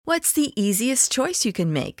What's the easiest choice you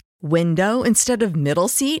can make? Window instead of middle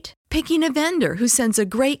seat? Picking a vendor who sends a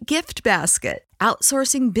great gift basket?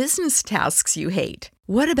 Outsourcing business tasks you hate?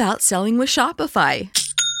 What about selling with Shopify?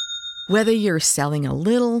 Whether you're selling a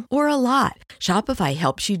little or a lot, Shopify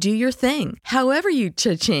helps you do your thing, however you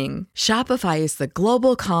cha-ching. Shopify is the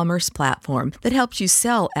global commerce platform that helps you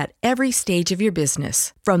sell at every stage of your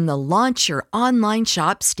business. From the launch your online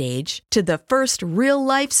shop stage to the first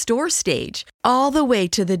real-life store stage, all the way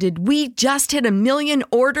to the did we just hit a million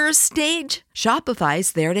orders stage.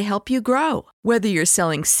 Shopify's there to help you grow. Whether you're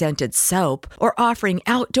selling scented soap or offering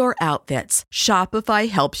outdoor outfits, Shopify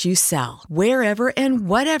helps you sell. Wherever and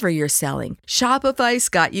whatever you're selling, Shopify's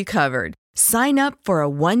got you covered. Sign up for a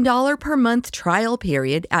 $1 per month trial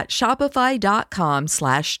period at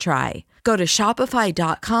shopify.com/try. Go to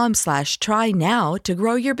shopify.com/try now to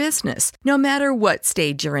grow your business, no matter what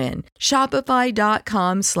stage you're in.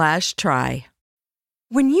 Shopify.com/try.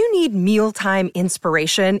 When you need mealtime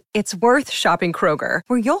inspiration, it's worth shopping Kroger,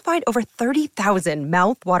 where you'll find over 30,000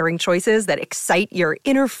 mouth-watering choices that excite your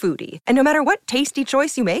inner foodie. And no matter what tasty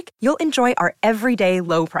choice you make, you'll enjoy our everyday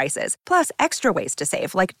low prices, plus extra ways to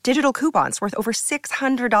save, like digital coupons worth over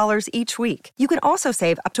 $600 each week. You can also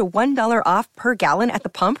save up to $1 off per gallon at the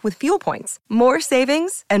pump with fuel points. More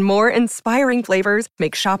savings and more inspiring flavors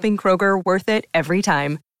make shopping Kroger worth it every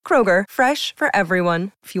time. Kroger, fresh for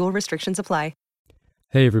everyone. Fuel restrictions apply.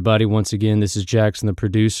 Hey everybody, once again, this is Jackson, the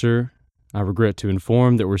producer. I regret to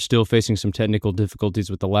inform that we're still facing some technical difficulties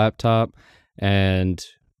with the laptop, and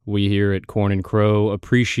we here at Corn and Crow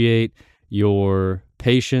appreciate your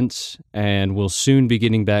patience, and we'll soon be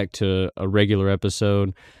getting back to a regular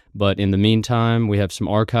episode. But in the meantime, we have some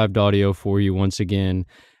archived audio for you once again.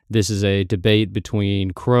 This is a debate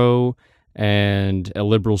between Crow and a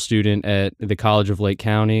liberal student at the College of Lake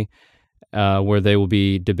County, where they will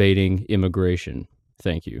be debating immigration.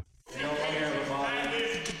 Thank you.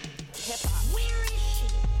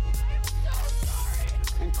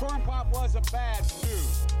 And Corn Pop was a bad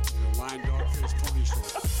dude. Line dog face pony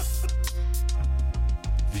shorts.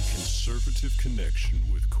 The Conservative Connection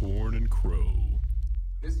with Corn and Crow.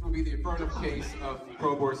 This will be the affirmative case of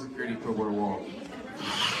pro-border security, pro-border wall.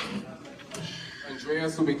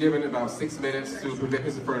 Andreas will be given about 6 minutes to present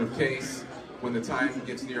his affirmative case. When the time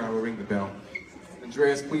gets near, I will ring the bell.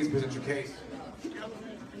 Andreas, please present your case.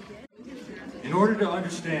 In order to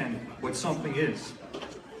understand what something is,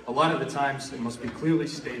 a lot of the times it must be clearly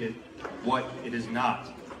stated what it is not.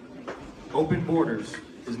 Open borders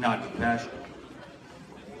is not compassionate.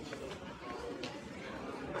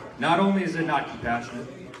 Not only is it not compassionate,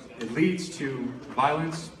 it leads to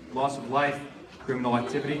violence, loss of life, criminal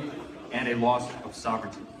activity, and a loss of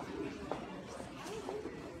sovereignty.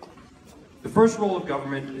 The first role of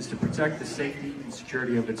government is to protect the safety and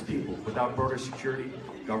security of its people. Without border security,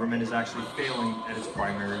 government is actually failing at its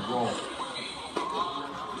primary role.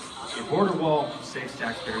 A border wall saves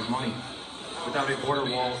taxpayers money. Without a border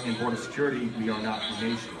wall and border security, we are not a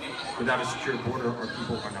nation. Without a secure border, our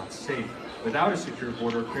people are not safe. Without a secure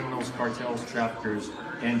border, criminals, cartels, traffickers,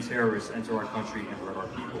 and terrorists enter our country and hurt our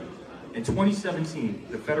people. In 2017,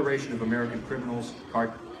 the Federation of American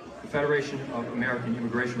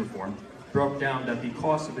Immigration Reform broke down that the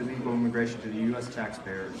cost of illegal immigration to the U.S.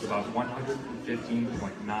 taxpayer is about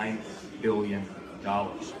 $115.9 billion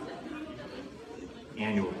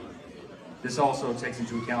annually. This also takes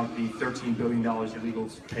into account the $13 billion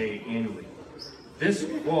illegals pay annually. This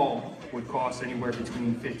wall would cost anywhere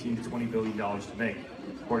between $15 to $20 billion to make.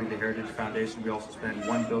 According to the Heritage Foundation, we also spend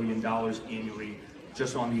 $1 billion annually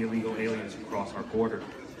just on the illegal aliens who cross our border.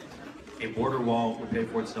 A border wall would pay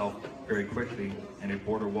for itself very quickly, and a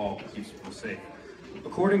border wall keeps people safe.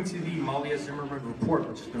 According to the Malia Zimmerman report,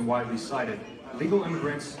 which has been widely cited, illegal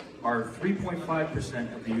immigrants are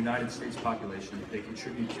 3.5% of the United States population. They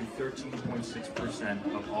contribute to 13.6%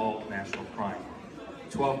 of all national crime,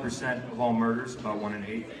 12% of all murders, about 1 in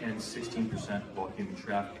 8, and 16% of all human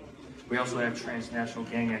trafficking. We also have transnational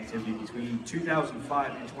gang activity. Between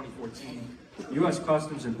 2005 and 2014, U.S.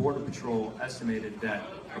 Customs and Border Patrol estimated that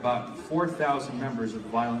about 4,000 members of the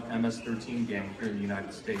violent MS-13 gang here in the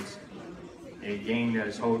United States, a gang that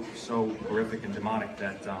is so horrific and demonic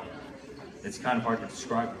that it's kind of hard to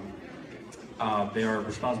describe them. They are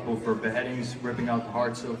responsible for beheadings, ripping out the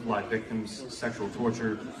hearts of live victims, sexual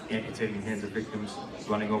torture, amputating the hands of victims,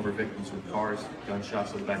 running over victims with cars,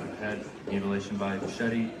 gunshots to the back of the head, mutilation by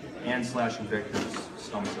machete, and slashing victims'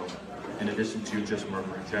 stomachs open, in addition to just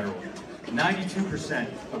murder in general. 92%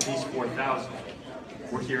 of these 4,000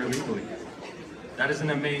 were here illegally. That is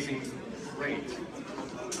an amazing rate.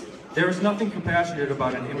 There is nothing compassionate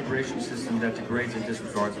about an immigration system that degrades and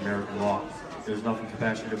disregards American law. There's nothing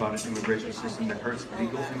compassionate about an immigration system that hurts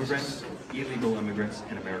legal immigrants, illegal immigrants,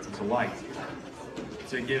 and Americans alike.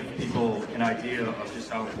 To give people an idea of just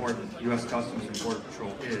how important U.S. Customs and Border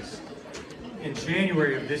Patrol is, in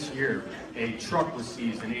January of this year, a truck was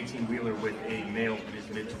seized, an 18-wheeler with a male in his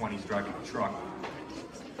mid-20s driving the truck.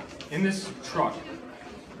 In this truck,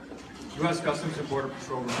 U.S. Customs and Border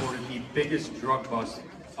Patrol reported the biggest drug bust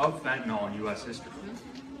of fentanyl in U.S. history.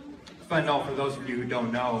 Fentanyl, for those of you who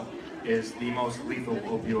don't know, is the most lethal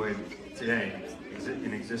opioid today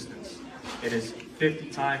in existence. It is 50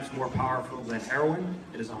 times more powerful than heroin.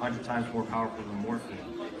 It is 100 times more powerful than morphine.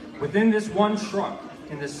 Within this one truck,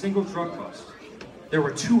 in this single drug bust, there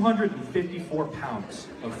were 254 pounds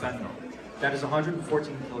of fentanyl. That is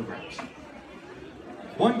 114 kilograms.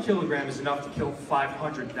 1 kilogram is enough to kill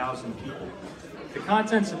 500,000 people. The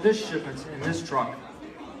contents of this shipment in this truck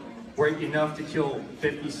were enough to kill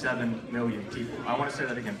 57 million people. I want to say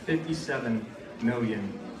that again, 57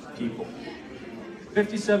 million people.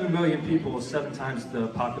 57 million people is 7 times the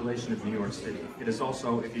population of New York City. It is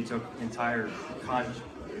also, if you took the entire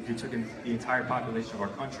population of our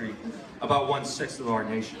country, about 1/6 of our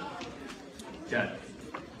nation dead.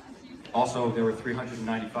 Also, there were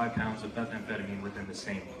 395 pounds of methamphetamine within the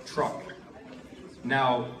same truck.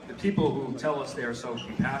 Now, the people who tell us they are so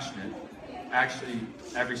compassionate, actually,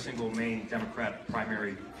 every single main Democrat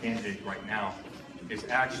primary candidate right now is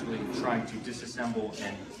actually trying to disassemble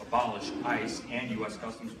and abolish ICE and U.S.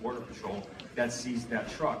 Customs Border Patrol that seized that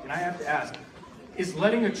truck. And I have to ask, is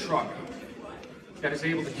letting a truck that is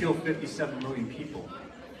able to kill 57 million people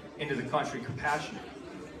into the country compassionate?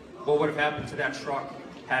 What would have happened to that truck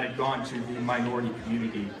had it gone to the minority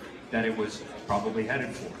community that it was probably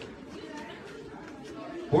headed for?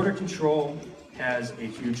 Border Control has a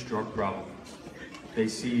huge drug problem. They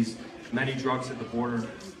seize many drugs at the border,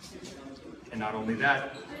 and not only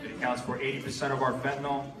that, it accounts for 80% of our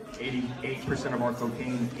fentanyl, 88% of our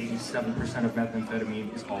cocaine, 87% of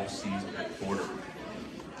methamphetamine is all seized at the border.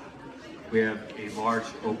 We have a large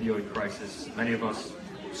opioid crisis. Many of us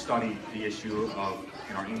studied the issue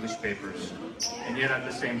in our English papers, and yet at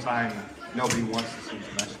the same time, nobody wants to seem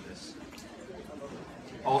to mention this.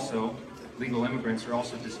 Also, legal immigrants are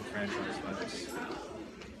also disenfranchised by this.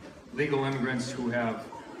 Legal immigrants who have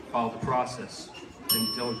followed the process, been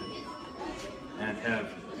diligent, and have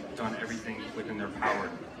done everything within their power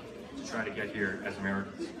to try to get here as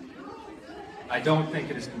Americans. I don't think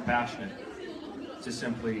it is compassionate to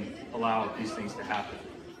simply allow these things to happen.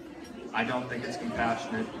 I don't think it's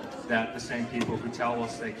compassionate that the same people who tell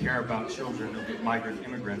us they care about children of migrant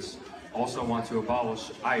immigrants also want to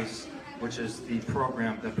abolish ICE, which is the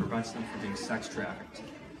program that prevents them from being sex trafficked.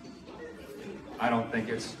 I don't think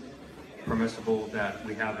it's permissible that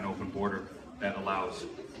we have an open border that allows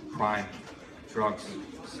crime, drugs,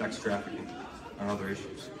 sex trafficking, and other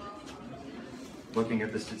issues. Looking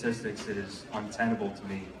at the statistics, it is untenable to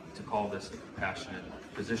me to call this a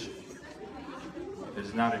compassionate position. It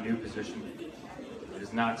is not a new position. It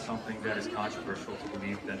is not something that is controversial to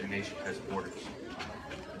believe that a nation has borders.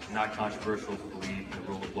 It is not controversial to believe in the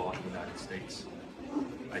rule of law in the United States.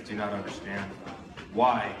 I do not understand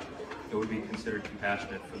why it would be considered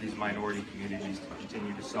compassionate for these minority communities to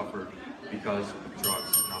continue to suffer because of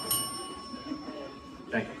drugs and other things.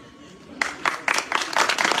 Thank you.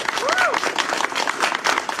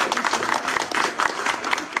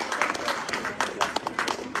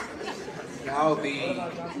 Now the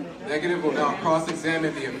negative will now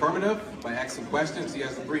cross-examine the affirmative by asking questions. He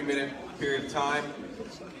has a 3-minute period of time.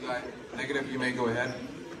 You got negative, you may go ahead.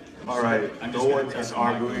 All right, no one is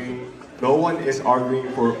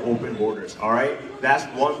arguing for open borders, all right? That's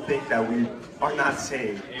one thing that we are not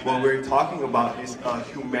saying. What we're talking about is a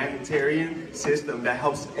humanitarian system that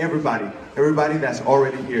helps everybody that's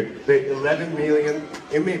already here. The 11 million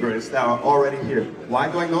immigrants that are already here.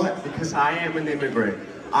 Why do I know that? Because I am an immigrant.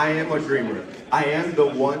 I am a dreamer. I am the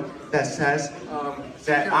one that says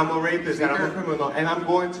that I'm a rapist, that I'm a criminal, and I'm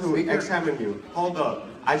going to examine you. Hold up.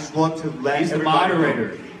 I just want to let He's the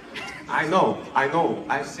moderator. Know. I know.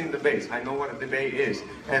 I've seen the debate. I know what a debate is.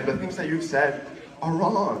 And the things that you said are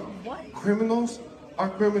wrong. What? Criminals are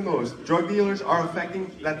criminals. Drug dealers are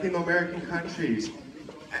affecting Latino American countries.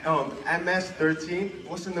 MS-13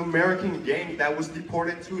 was an American gang that was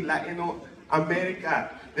deported to Latino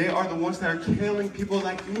America. They are the ones that are killing people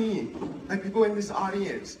like me, like people in this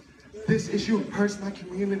audience. This issue hurts my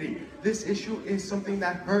community. This issue is something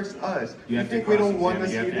that hurts us. You think we don't want to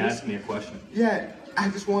see this? You have to ask me a question. Yeah, I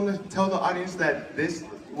just want to tell the audience that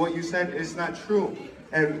what you said is not true.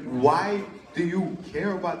 And why do you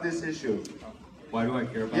care about this issue? Why do I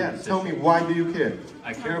care about Yeah, this tell issue? me, why do you care?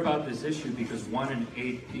 I care about this issue because 1 in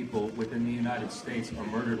 8 people within the United States are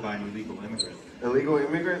murdered by an illegal immigrant. Illegal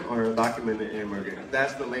immigrant or undocumented immigrant?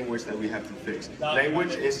 That's the language that we have to fix.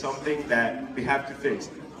 Language is something that we have to fix.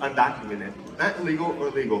 Undocumented, not illegal or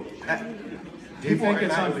legal. Do you think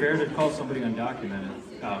it's unfair to call somebody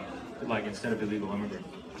undocumented, like instead of illegal immigrant?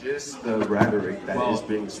 Just the rhetoric that is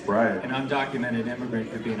being spread. An undocumented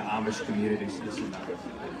immigrant could be an Amish community citizen member.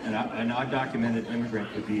 An undocumented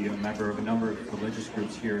immigrant could be a member of a number of religious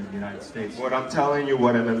groups here in the United States. What I'm telling you,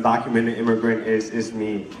 what an undocumented immigrant is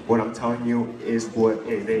me. What I'm telling you is what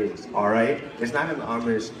it is, all right? It's not an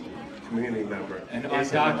Amish community member. An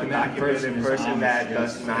It's undocumented person is Amish, that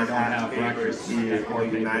yes. does not They don't have have papers records here or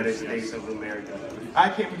in the United papers, States yes. of America. I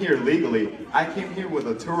came here legally. I came here with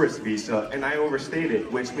a tourist visa, and I overstayed it,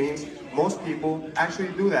 which means most people actually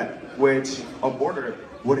do that, which a border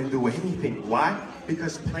wouldn't do anything. Why?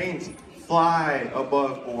 Because planes fly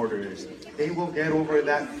above borders. They will get over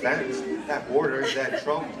that fence, that border that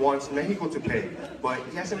Trump wants Mexico to pay, but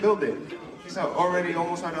he hasn't built it. He's already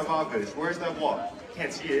almost out of office. Where's that wall?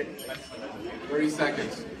 Can't see it. 30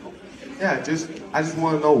 seconds. Yeah, I just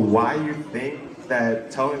want to know why you think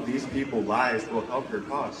that telling these people lies will help your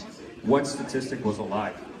cause. What statistic was a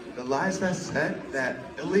lie? The lies that said that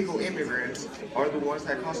illegal immigrants are the ones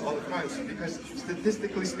that cause all the crimes, because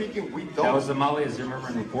statistically speaking, we don't. That was the Malia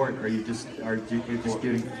Zimmerman report. Are you just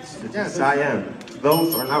giving statistics? Yes, I am.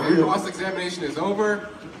 Those are not Your real. cross-examination is over.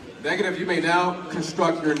 Negative, you may now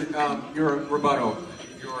construct your rebuttal,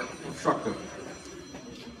 your constructive.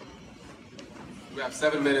 We have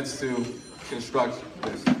 7 minutes to construct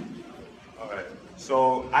this. All right.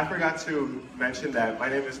 So I forgot to mention that my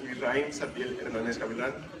name is Miraim Sabil Hernandez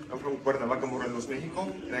Gavilan. I'm from Cuernavaca, Morelos, Mexico,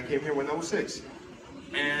 and I came here when I was 6.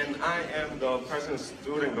 And I am the president of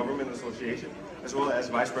Student Government Association, as well as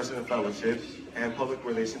vice president fellowship and public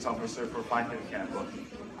relations officer for Phi Beta Kappa.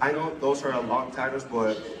 I know those are long titles,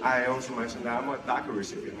 but I also mentioned that I'm a DACA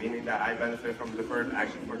recipient, meaning that I benefit from deferred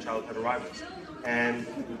action for childhood arrivals. And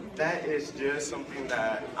that is just something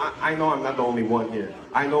that I know I'm not the only one here.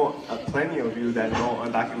 I know plenty of you that know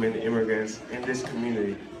undocumented immigrants in this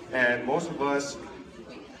community. And most of us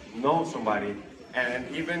know somebody, and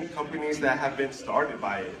even companies that have been started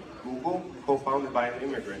by it. Google, co-founded by an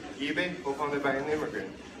immigrant. eBay, co-founded by an immigrant.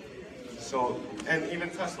 So, and even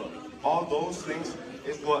Tesla. All those things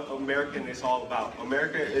is what American is all about.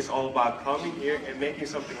 America is all about coming here and making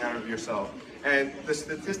something out of yourself. And the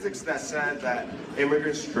statistics that said that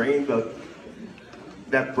immigrants drain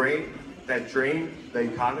that drain the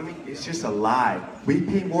economy is just a lie. We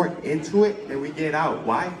pay more into it than we get out.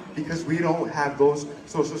 Why? Because we don't have those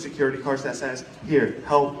social security cards that says, here,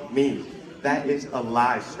 help me. That is a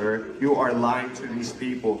lie, sir. You are lying to these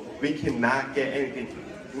people. We cannot get anything.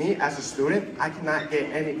 Me, as a student, I cannot get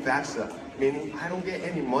any FAFSA, meaning I don't get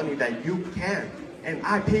any money that you can. And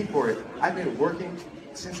I pay for it. I've been working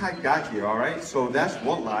since I got here, all right? So that's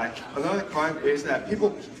one lie. Another crime is that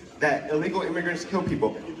illegal immigrants kill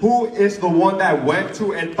people. Who is the one that went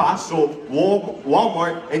to El Paso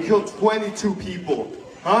Walmart and killed 22 people?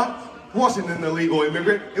 Huh? Wasn't an illegal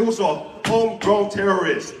immigrant. It was a homegrown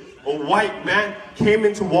terrorist. A white man came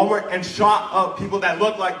into Walmart and shot up people that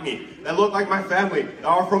look like me, that look like my family, that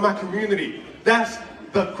are from my community. That's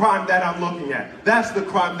the crime that I'm looking at. That's the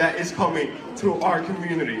crime that is coming to our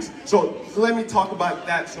communities. So let me talk about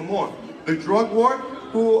that some more. The drug war,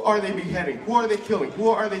 who are they beheading? Who are they killing? Who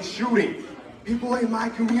are they shooting? People in my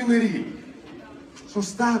community. So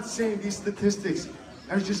stop saying these statistics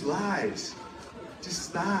are just lies. Just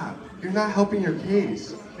stop. You're not helping your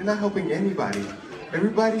case. You're not helping anybody.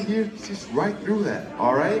 Everybody here sees right through that,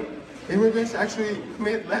 all right? Immigrants actually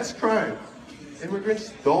commit less crime.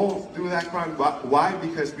 Immigrants don't do that crime. Why?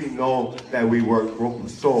 Because we know that we work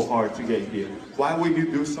so hard to get here. Why would you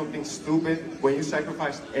do something stupid when you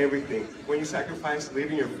sacrifice everything? When you sacrifice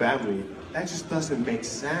leaving your family? That just doesn't make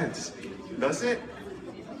sense. Does it?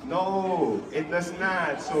 No, it does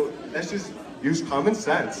not. So let's just use common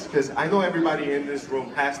sense, because I know everybody in this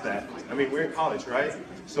room has that. I mean, we're in college, right?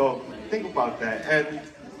 So think about that. And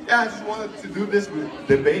yeah, I just wanted to do this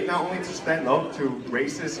debate not only to stand up to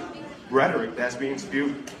racist rhetoric that's being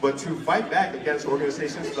spewed, but to fight back against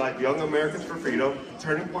organizations like Young Americans for Freedom,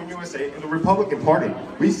 Turning Point USA, and the Republican Party.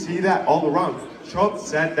 We see that all around. Trump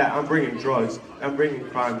said that I'm bringing drugs, I'm bringing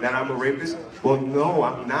crime, that I'm a rapist. Well, no,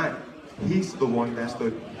 I'm not. He's the one that's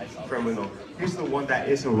the criminal. He's the one that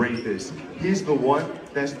is a rapist. He's the one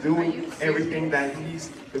that's doing everything that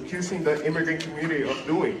he's accusing the immigrant community of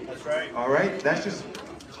doing. That's right. All right? That's just,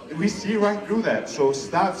 we see right through that. So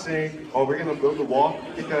stop saying, oh, we're going to build a wall,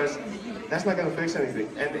 because That's not gonna fix anything,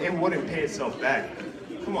 and it wouldn't pay itself back.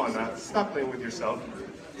 Come on now, stop playing with yourself.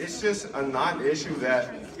 It's just a non-issue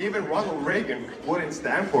that even Ronald Reagan wouldn't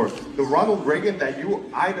stand for. The Ronald Reagan that you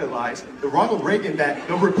idolize, the Ronald Reagan that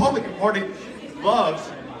the Republican Party loves,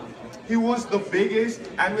 he was the biggest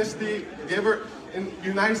amnesty giver in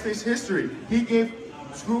United States history. He gave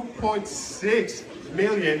 2.6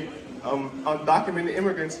 million undocumented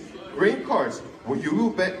immigrants green cards. Would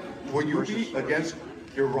you be against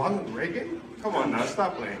your Ronald Reagan? Come on now,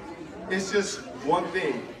 stop playing. It's just one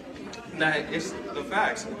thing. That it's the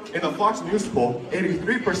facts. In the Fox News poll,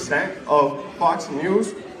 83% of Fox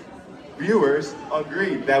News viewers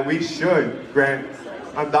agree that we should grant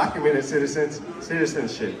undocumented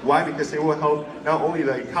citizenship. Why? Because it will help not only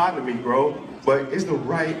the economy grow, but it's the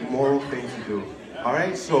right moral thing to do. All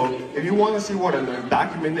right, so if you want to see what an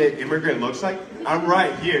undocumented immigrant looks like, I'm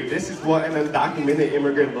right here. This is what an undocumented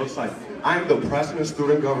immigrant looks like. I'm the president of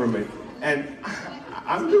student government, and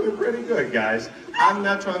I'm doing pretty good, guys. I'm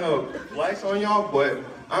not trying to flex on y'all, but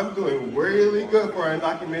I'm doing really good for an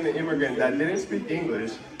undocumented immigrant that didn't speak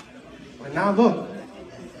English. But now look,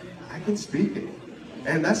 I can speak it.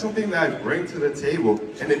 And that's something that I bring to the table.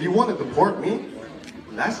 And if you want to deport me,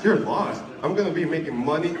 that's your loss. I'm gonna be making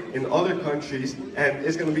money in other countries, and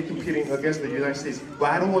it's gonna be competing against the United States.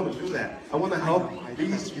 But I don't want to do that. I want to help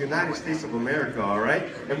these United States of America, all right?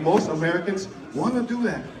 And most Americans want to do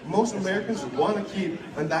that. Most Americans want to keep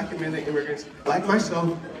undocumented immigrants like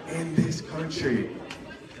myself in this country.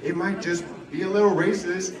 It might just be a little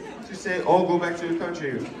racist to say, oh, go back to your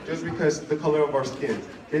country just because the color of our skin.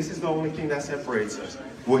 This is the only thing that separates us.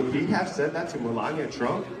 Would he have said that to Melania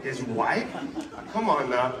Trump, his wife? Come on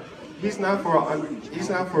now. He's not for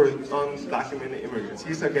undocumented immigrants.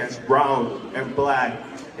 He's against brown and black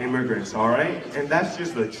immigrants, all right? And that's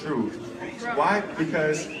just the truth. Why?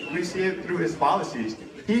 Because we see it through his policies.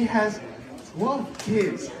 He has 12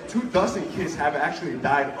 kids. 24 kids have actually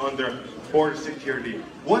died under border security.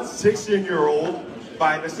 One 16-year-old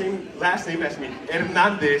by the same last name as me,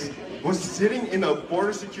 Hernandez, was sitting in a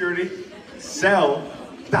border security cell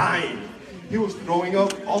dying. He was throwing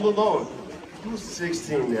up all alone. He was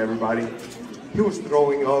 16, everybody. He was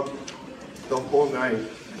throwing up the whole night,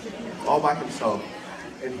 all by himself,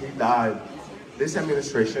 and he died. This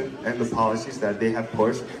administration and the policies that they have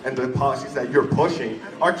pushed and the policies that you're pushing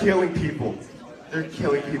are killing people. They're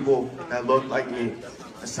killing people that look like me,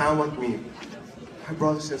 that sound like me, my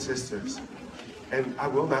brothers and sisters. And I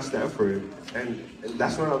will not stand for it. And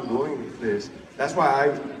that's why I'm doing this. That's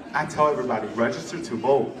why I tell everybody, register to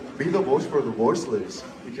vote. Be the voice for the voiceless.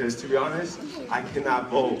 Because to be honest, I cannot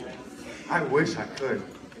vote. I wish I could.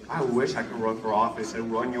 I wish I could run for office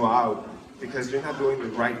and run you out. Because you're not doing the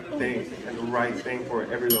right thing and the right thing for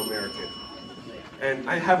every American. And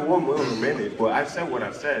I have 1 more minute, but I've said what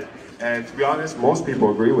I've said. And to be honest, most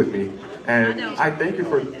people agree with me. And I thank you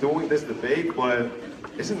for doing this debate, but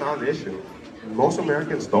it's a non-issue. Most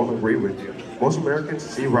Americans don't agree with you. Most Americans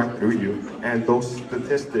see right through you and those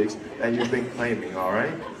statistics that you've been claiming, all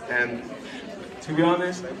right? And to be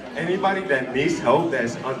honest, anybody that needs help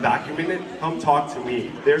that's undocumented, come talk to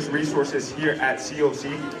me. There's resources here at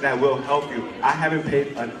COC that will help you. I haven't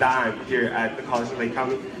paid a dime here at the College of Lake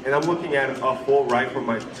County, and I'm looking at a full ride for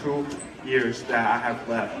my 2 years that I have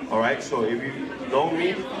left, all right? So if you know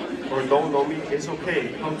me or don't know me, it's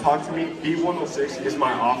okay. Come talk to me. B106 is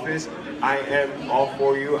my office. I am all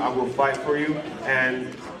for you. I will fight for you.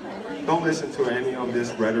 And don't listen to any of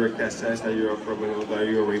this rhetoric that says that you're a criminal, that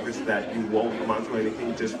you're a rapist, that you won't amount to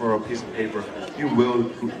anything just for a piece of paper. You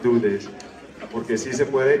will do this. Porque sí se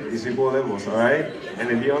puede y sí podemos, all right?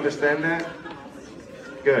 And if you understand that,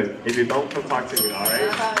 good. If you don't, come talk to me, all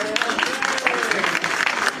right?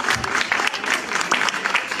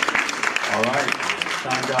 All right.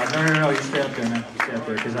 Time's out. No, you stay up there, man. You stay up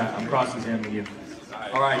there, because I'm cross-examining you.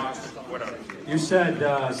 All right. You said,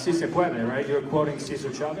 si se puede, right? You're quoting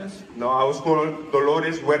Cesar Chavez? No, I was quoting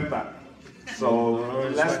Dolores Huerta. So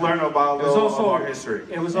let's learn about our history.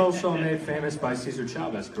 It was also made famous by Cesar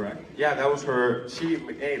Chavez, correct? Yeah, that was her. She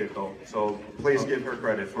made it, though. So please give her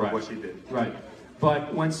credit for what she did. Right.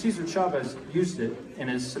 But when Cesar Chavez used it in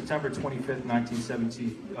his September 25th,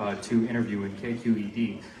 1972 interview in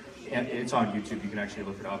KQED, and it's on YouTube, you can actually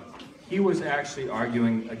look it up, he was actually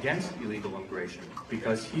arguing against illegal immigration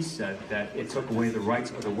because he said that it took away the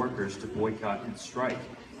rights of the workers to boycott and strike.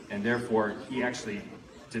 And therefore, he actually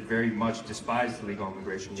did very much despise illegal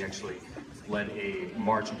immigration. He actually led a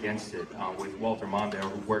march against it with Walter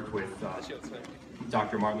Mondale, who worked with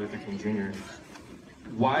Dr. Martin Luther King Jr.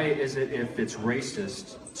 Why is it, if it's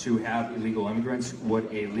racist to have illegal immigrants,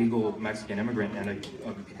 would a legal Mexican immigrant and a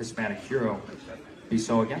Hispanic hero be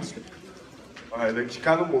so against it? The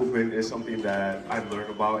Chicano movement is something that I've learned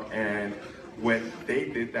about, and when they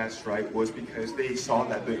did that strike was because they saw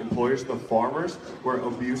that the employers, the farmers, were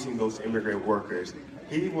abusing those immigrant workers.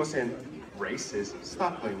 He wasn't racist.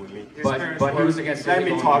 Stop playing with me. But he was against Let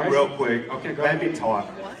me talk real quick. Okay, go Let ahead. me talk.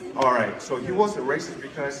 All right, so he wasn't racist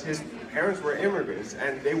because his parents were immigrants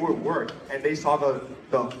and they would work and they saw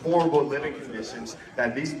the horrible living conditions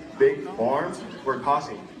that these big farms were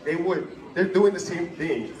causing. They're doing the same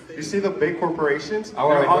thing. You see the big corporations? All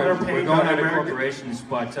right, they're we're paying going the into American corporations,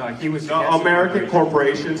 but he was the against American immigration.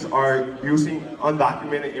 corporations are using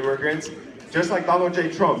undocumented immigrants, just like Donald J.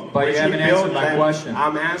 Trump. But you Which he haven't built answered my them. question.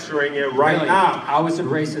 I'm answering it right Really? now. How is it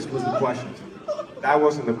racist was the question. That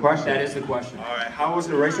wasn't the question. That is the question. All right, how was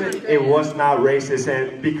it racist? It was not racist,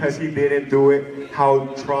 and because he didn't do it how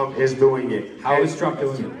Trump is doing it. How And is Trump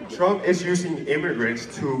doing it? Trump is using immigrants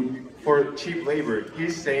for cheap labor.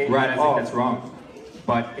 He's saying, Right, I think that's wrong.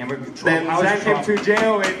 But immigrants. Then send him to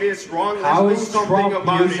jail if it's wrong. How Let's is do something Trump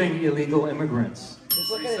about using it. illegal immigrants?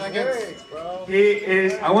 He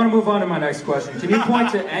is. I want to move on to my next question. Can you point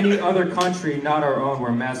to any other country, not our own,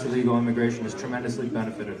 where mass illegal immigration has tremendously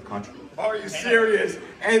benefited the country? Are you serious?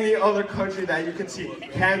 Any other country that you can see?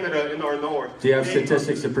 Canada in our north. Do you have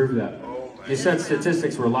statistics to prove that? You said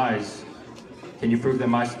statistics were lies. Can you prove that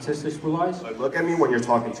my statistics were lies? Look at me when you're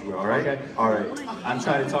talking to me, all right? Okay. All right. I'm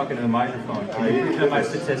trying to talk into the microphone. Can you prove that my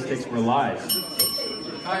statistics were lies?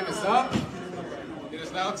 Time is up. It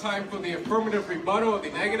is now time for the affirmative rebuttal of the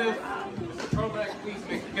negative. Mr. Tromack, please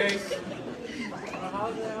make the case. How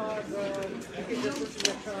the hell is you can just listen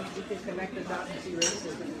to Trump, you can connect the dots and see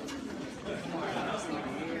racism.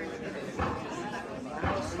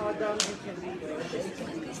 How dumb he can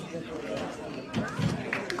be.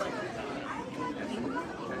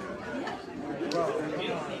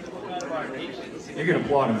 You can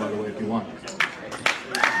applaud him, by the way, if you want.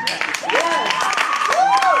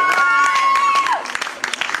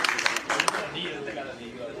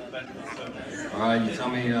 All right, you tell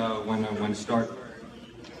me when to start.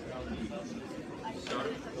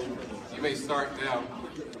 You may start now.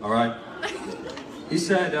 All right. He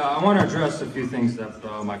said, I want to address a few things that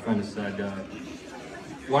my friend has said.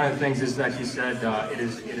 One of the things is that he said it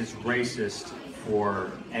is racist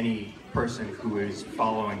for any person who is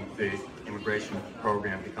following the immigration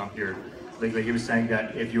program to come here legally. He was saying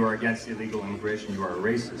that if you are against illegal immigration, you are a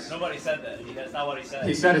racist. Nobody said that. That's not what he said.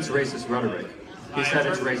 He said it's racist rhetoric. He said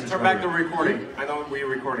it's racist Turn back the rhetoric. recording. I know we're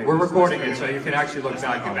recording. We're recording it, so you can actually look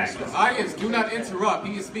back on this. Audience, do not interrupt.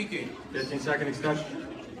 He is speaking. 15-second extension.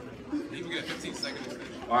 You can get a 15-second extension.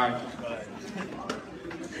 All right.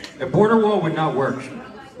 A border wall would not work.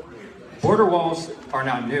 Border walls are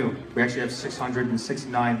not new. We actually have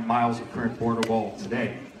 669 miles of current border wall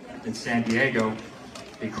today. In San Diego,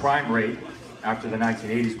 the crime rate after the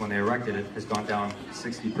 1980s when they erected it has gone down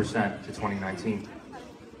 60% to 2019.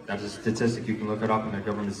 That's a statistic. You can look it up in the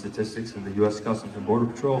government statistics in the U.S. Customs and Border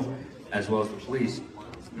Patrol, as well as the police.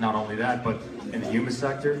 Not only that, but in the Yuma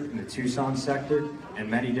sector, in the Tucson sector, and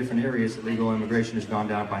many different areas, illegal immigration has gone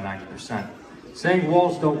down by 90%. Saying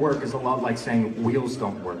walls don't work is a lot like saying wheels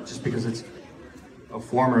don't work. Just because it's a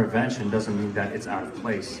former invention doesn't mean that it's out of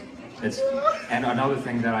place. And another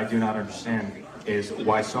thing that I do not understand is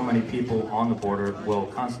why so many people on the border will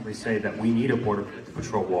constantly say that we need a border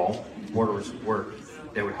patrol wall. Borders work.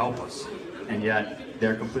 They would help us. And yet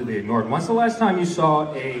they're completely ignored. When's the last time you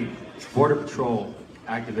saw a border patrol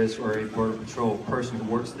activist or a border patrol person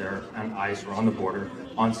who works there on ICE or on the border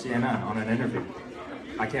on CNN on an interview?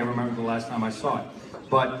 I can't remember the last time I saw it.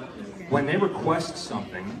 But when they request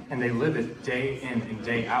something and they live it day in and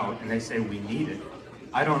day out and they say we need it,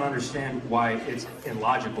 I don't understand why it's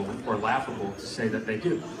illogical or laughable to say that they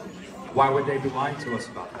do. Why would they be lying to us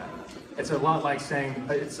about that? It's a lot like saying,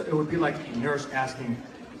 it would be like a nurse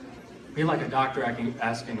be like a doctor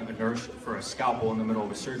asking a nurse for a scalpel in the middle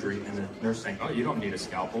of a surgery and the nurse saying, oh, you don't need a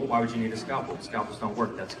scalpel. Why would you need a scalpel? Scalpels don't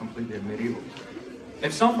work. That's completely medieval.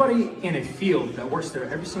 If somebody in a field that works there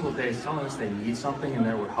every single day is telling us they need something and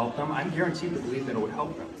that it would help them, I'm guaranteed to believe that it would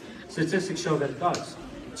help them. Statistics show that it does.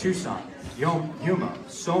 Tucson, Yuma,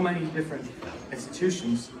 so many different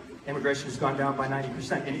institutions, immigration has gone down by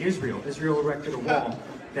 90%. In Israel erected a wall.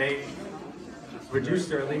 They reduced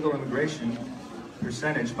their illegal immigration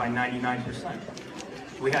percentage by 99%.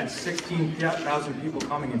 We had 16,000 people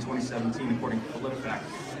coming in 2017, according to PolitiFact.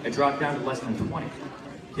 It dropped down to less than 20.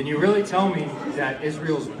 Can you really tell me that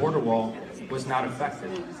Israel's border wall was not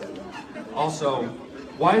effective? Also,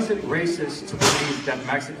 why is it racist to believe that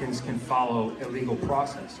Mexicans can follow a legal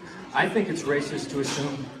process? I think it's racist to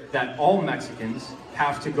assume that all Mexicans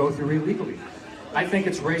have to go through illegally. I think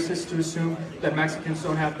it's racist to assume that Mexicans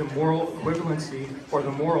don't have the moral equivalency or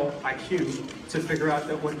the moral IQ to figure out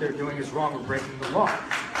that what they're doing is wrong or breaking the law.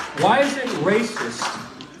 Why is it racist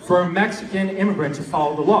for a Mexican immigrant to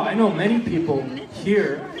follow the law? I know many people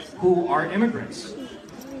here who are immigrants,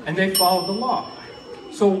 and they follow the law.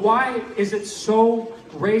 So why is it so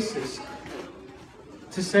racist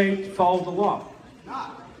to say follow the law?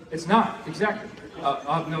 It's not, exactly.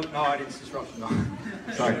 No, audience disruption, no.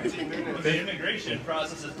 Sorry. The immigration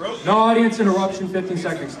process is broken. No audience interruption,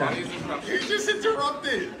 15-second extension. You just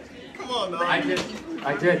interrupted. Come on, now. I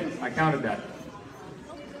did. I counted that.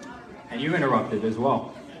 And you interrupted as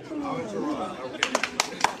well.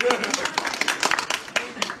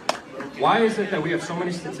 Why is it that we have so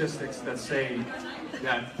many statistics that say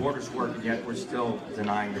that borders work, and yet we're still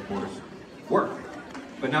denying that borders work?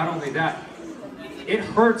 But not only that, it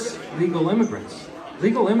hurts legal immigrants.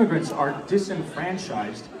 Legal immigrants are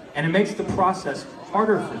disenfranchised, and it makes the process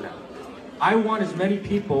harder for them. I want as many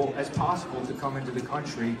people as possible to come into the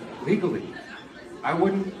country legally. I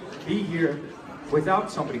wouldn't be here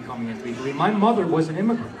without somebody coming in legally. My mother was an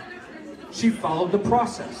immigrant. She followed the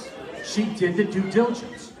process. She did the due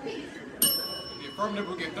diligence. The affirmative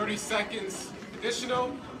will get 30 seconds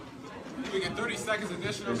additional. We get 30 seconds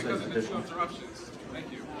additional because of additional interruptions.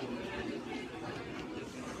 Thank you.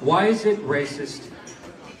 Why is it racist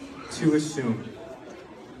to assume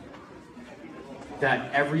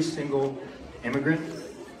that every single immigrant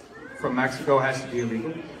from Mexico has to be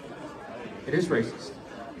illegal? It is racist.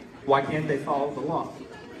 Why can't they follow the law?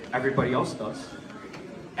 Everybody else does.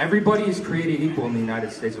 Everybody is created equal in the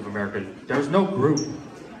United States of America. There's no group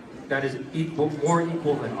that is more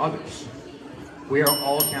equal than others. We are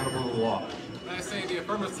all accountable to the law. I say the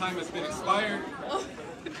affirmative time has been expired.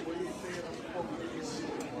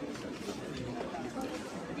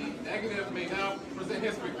 The negative may now present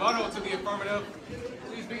his rebuttal to the affirmative.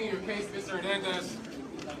 Please begin your case, Mr. Hernandez.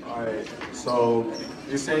 All right. So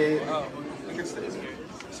you say you can stay.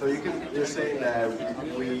 So you're saying that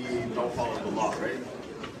we don't follow the law, right?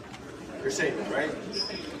 You're saying that, right?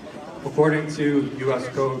 According to U.S.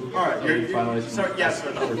 Code, all right, you're violation. Yes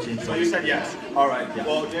or no? So you said yes. All right. Yeah.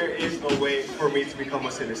 Well, there is no way for me to become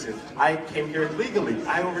a citizen. I came here legally.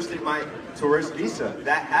 I overstayed my tourist visa.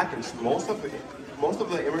 That happens. Most of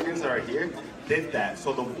the immigrants that are here did that.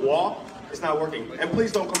 So the wall is not working. And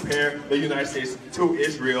please don't compare the United States to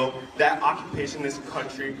Israel. That occupationist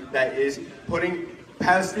country that is putting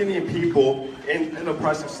Palestinian people in an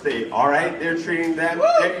oppressive state, all right? They're treating them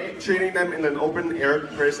in an open-air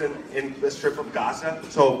prison in the Strip of Gaza.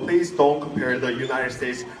 So please don't compare the United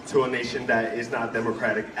States to a nation that is not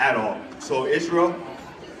democratic at all. So Israel,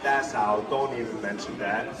 that's out. Don't even mention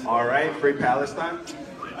that, all right? Free Palestine.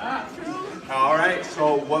 All right,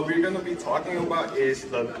 so what we're going to be talking about is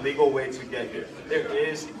the legal way to get here.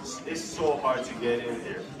 It's so hard to get in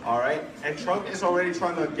here, all right? And Trump is already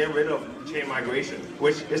trying to get rid of chain migration,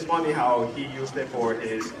 which is funny how he used it for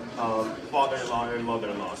his father-in-law and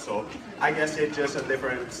mother-in-law. So I guess it's just a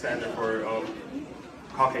different standard for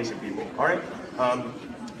Caucasian people, all right?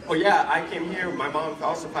 But yeah, I came here, my mom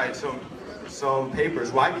falsified some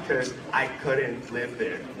papers. Why? Because I couldn't live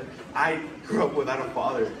there. I grew up without a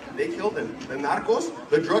father. They killed him. The narcos,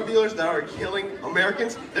 the drug dealers that are killing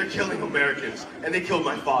Americans, they're killing Americans. And they killed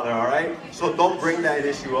my father, all right? So don't bring that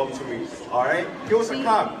issue up to me, all right? He was a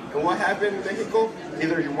cop. And what happened in Mexico?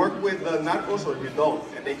 Either you work with the narcos or you don't.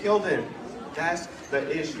 And they killed him. That's the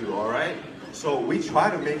issue, all right? So we try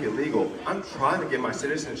to make it legal. I'm trying to get my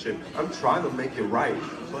citizenship. I'm trying to make it right.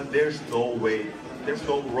 But there's no way. There's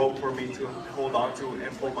no rope for me to hold on to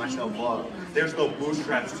and pull myself up. There's no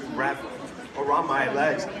bootstraps to wrap around my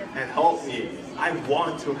legs and help me. I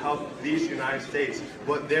want to help these United States,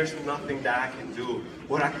 but there's nothing that I can do.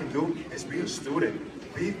 What I can do is be a student,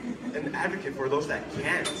 be an advocate for those that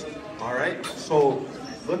can't, all right? So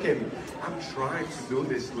look at me. I'm trying to do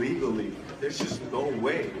this legally. There's just no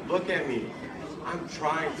way. Look at me. I'm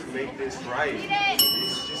trying to make this right.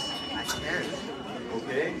 It's just, I can't.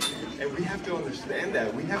 Okay? And we have to understand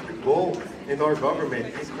that. We have to go in our government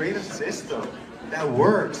and create a system that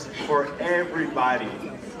works for everybody.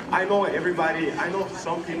 I know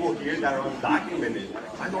some people here that are undocumented.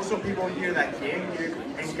 I know some people here that came here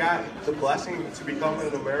and got the blessing to become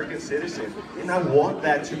an American citizen. And I want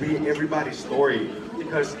that to be everybody's story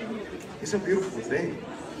because it's a beautiful thing.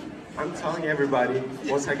 I'm telling everybody,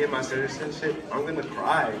 once I get my citizenship, I'm gonna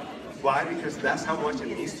cry. Why? Because that's how much it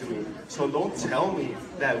means to me. So don't tell me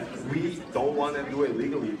that we don't want to do it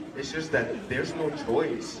legally. It's just that there's no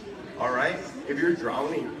choice, all right? If you're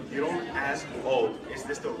drowning, you don't ask, oh, is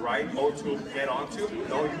this the right boat to get onto?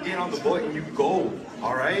 No, you get on the boat and you go,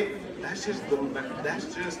 all right? That's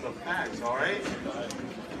just the facts, all right?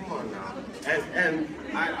 Come on now. And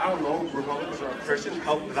I don't know, Republicans or Christians,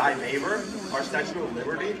 help thy neighbor, our Statue of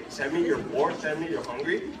Liberty. Send me your poor, send me your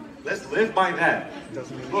hungry. Let's live by that.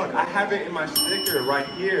 Look, I have it in my sticker right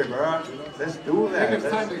here, bro. Let's do that.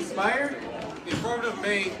 Negative's time to expire. The affirmative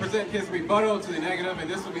may present his rebuttal to the negative, and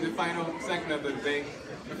this will be the final segment of the debate.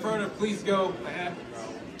 Affirmative, please go ahead.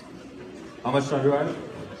 How much time do I have?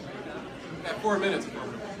 At 4 minutes,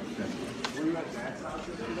 affirmative.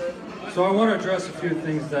 So I want to address a few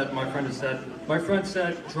things that my friend has said. My friend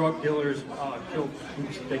said drug dealers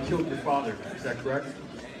killed your father. Is that correct?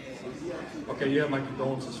 Okay, you have my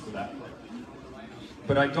condolences for that.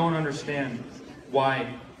 But I don't understand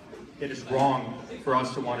why it is wrong for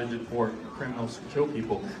us to want to deport criminals who kill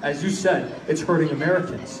people. As you said, it's hurting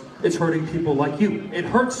Americans. It's hurting people like you. It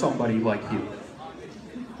hurts somebody like you.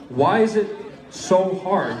 Why is it so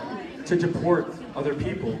hard to deport other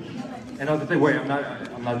people and other things? Wait, I'm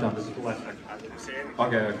not done. This is the last second.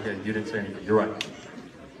 Okay, you didn't say anything. You're right.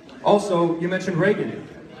 Also, you mentioned Reagan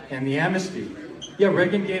and the amnesty. Yeah,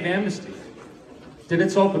 Reagan gave amnesty. Did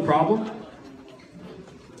it solve the problem?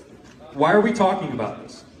 Why are we talking about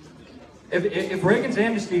this? If Reagan's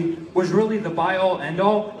amnesty was really the by-all,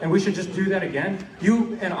 end-all, and we should just do that again,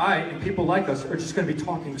 you and I and people like us are just going to be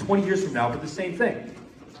talking 20 years from now about the same thing.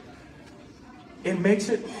 It makes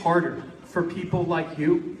it harder for people like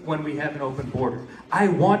you when we have an open border. I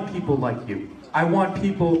want people like you. I want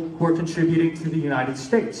people who are contributing to the United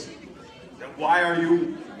States. Then why are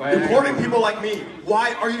you deporting people like me?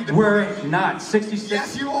 Why are you deporting? We're not. 66,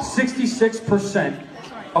 yes, you are. 66%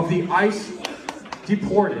 of the ICE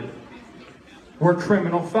deported were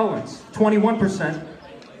criminal felons. 21%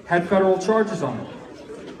 had federal charges on them.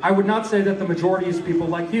 I would not say that the majority is people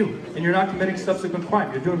like you, and you're not committing subsequent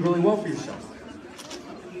crime. You're doing really well for yourself.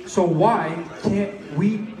 So why can't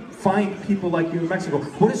we find people like you in Mexico?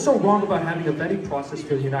 What is so wrong about having a vetting process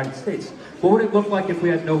for the United States? What would it look like if we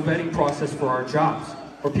had no vetting process for our jobs,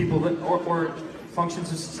 or people that, or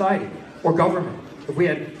functions of society, or government? If we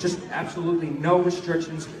had just absolutely no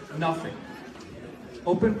restrictions, nothing.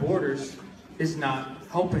 Open borders is not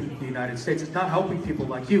helping the United States. It's not helping people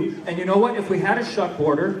like you. And you know what? If we had a shut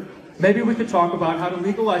border, maybe we could talk about how to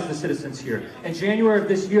legalize the citizens here. In January of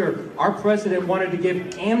this year, our president wanted to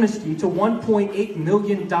give amnesty to 1.8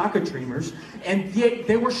 million DACA dreamers, and yet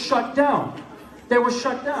they were shut down. They were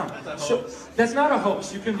shut down. That's so that's not a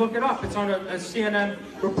hoax. You can look it up. It's on a CNN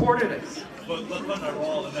reported it.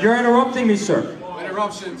 You're interrupting me, sir.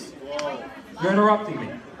 Interruptions. You're interrupting me.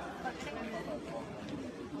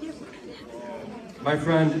 My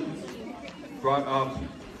friend brought up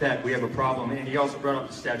that we have a problem, and he also brought up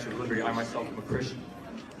the Statue of Liberty. I myself am a Christian.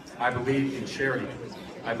 I believe in charity.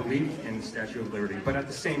 I believe in the Statue of Liberty. But at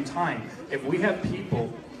the same time, if we have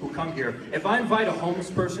people who come here, if I invite a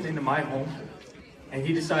homeless person into my home, and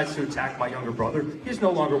he decides to attack my younger brother, he's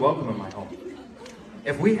no longer welcome in my home.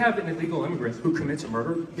 If we have an illegal immigrant who commits a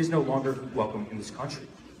murder, he's no longer welcome in this country.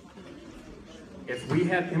 If we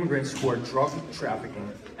have immigrants who are drug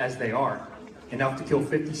trafficking, as they are, enough to kill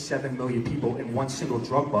 57 million people in one single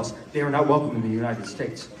drug bust, they are not welcome in the United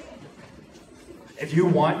States. If you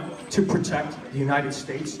want to protect the United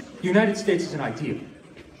States is an idea.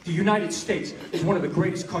 The United States is one of the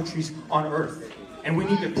greatest countries on earth, and we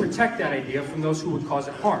need to protect that idea from those who would cause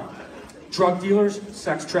it harm. Drug dealers,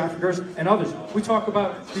 sex traffickers, and others. We talk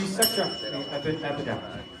about the sex trafficking epidemic.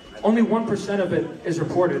 Only 1% of it is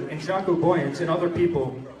reported, and Jaco Boyens and other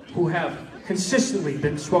people who have consistently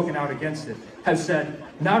been spoken out against it have said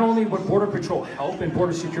not only would Border Patrol help and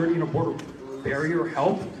border security and a border barrier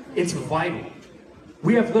help, it's vital.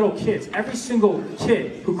 We have little kids. Every single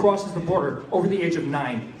kid who crosses the border over the age of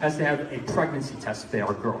 9 has to have a pregnancy test if they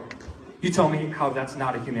are a girl. You tell me how that's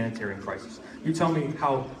not a humanitarian crisis. You tell me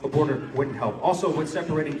how a border wouldn't help. Also, with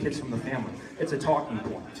separating kids from the family, it's a talking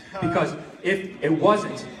point. Because if it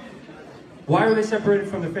wasn't, why are they separated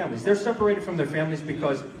from their families? They're separated from their families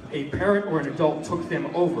because a parent or an adult took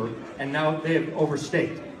them over, and now they have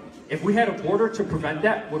overstayed. If we had a border to prevent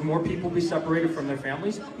that, would more people be separated from their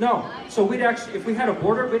families? No. So we'd actually, if we had a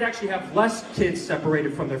border, we'd actually have less kids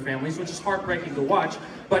separated from their families, which is heartbreaking to watch.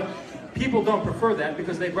 But people don't prefer that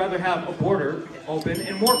because they'd rather have a border open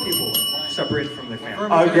and more people separated from their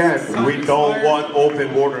families. Again, we don't want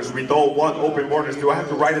open borders. We don't want open borders. Do I have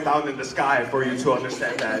to write it down in the sky for you to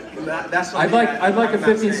understand that? That's I'd like a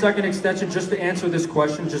 15-second extension just to answer this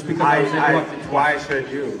question, just because I was interrupted. Why should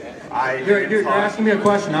you? You're asking me a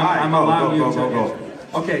question. I'm allowing you to answer.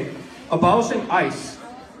 Okay, abolishing ICE,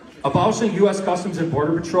 abolishing U.S. Customs and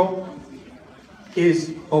Border Patrol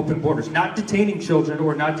is open borders. Not detaining children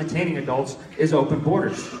or not detaining adults is open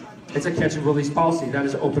borders. It's a catch and release policy. That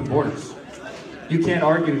is open borders. You can't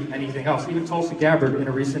argue anything else. Even Tulsi Gabbard, in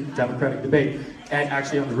a recent Democratic debate, and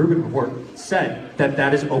actually on the Rubin Report, said that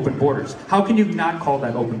that is open borders. How can you not call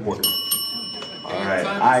that open borders? All right,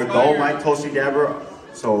 I don't like Tulsi Gabbard,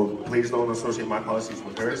 so please don't associate my policies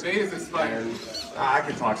with hers. And I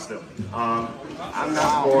can talk still. I'm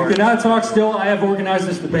not for... You cannot talk still. I have organized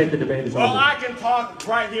this debate. The debate is over. Well, I can talk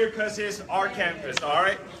right here because it's our campus, all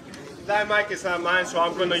right? That mic is not mine, so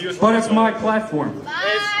I'm going to use... But it's my platform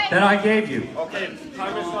that I gave you. Okay,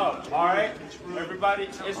 time is up, all right? Everybody,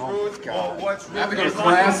 it's rude. Well, what's rude? I have to go to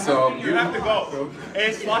class, so... You have to go.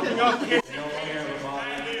 It's locking up kids.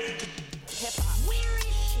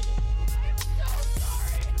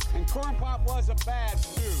 And Corn Pop was a bad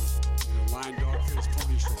dude. The Line Dog Face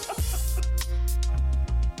Pony Show.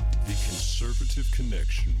 The Conservative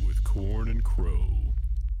Connection with Corn and Crow.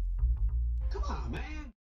 Come on, man.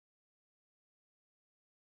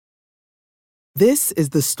 This is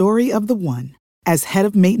the story of the one. As head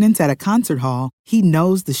of maintenance at a concert hall, he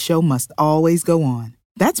knows the show must always go on.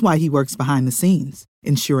 That's why he works behind the scenes,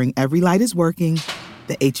 ensuring every light is working,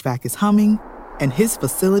 the HVAC is humming, and his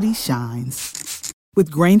facility shines. With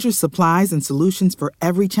Grainger's supplies and solutions for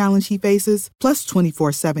every challenge he faces, plus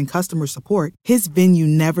 24/7 customer support, his venue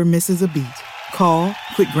never misses a beat. Call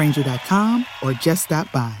quickgrainger.com or just stop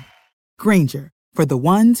by. Grainger, for the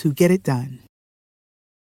ones who get it done.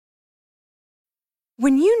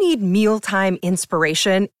 When you need mealtime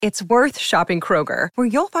inspiration, it's worth shopping Kroger, where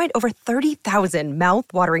you'll find over 30,000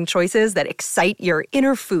 mouth-watering choices that excite your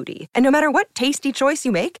inner foodie. And no matter what tasty choice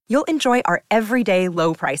you make, you'll enjoy our everyday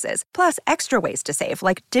low prices, plus extra ways to save,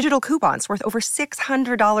 like digital coupons worth over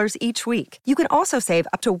 $600 each week. You can also save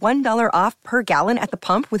up to $1 off per gallon at the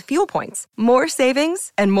pump with fuel points. More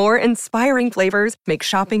savings and more inspiring flavors make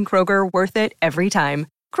shopping Kroger worth it every time.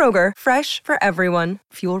 Kroger, fresh for everyone.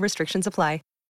 Fuel restrictions apply.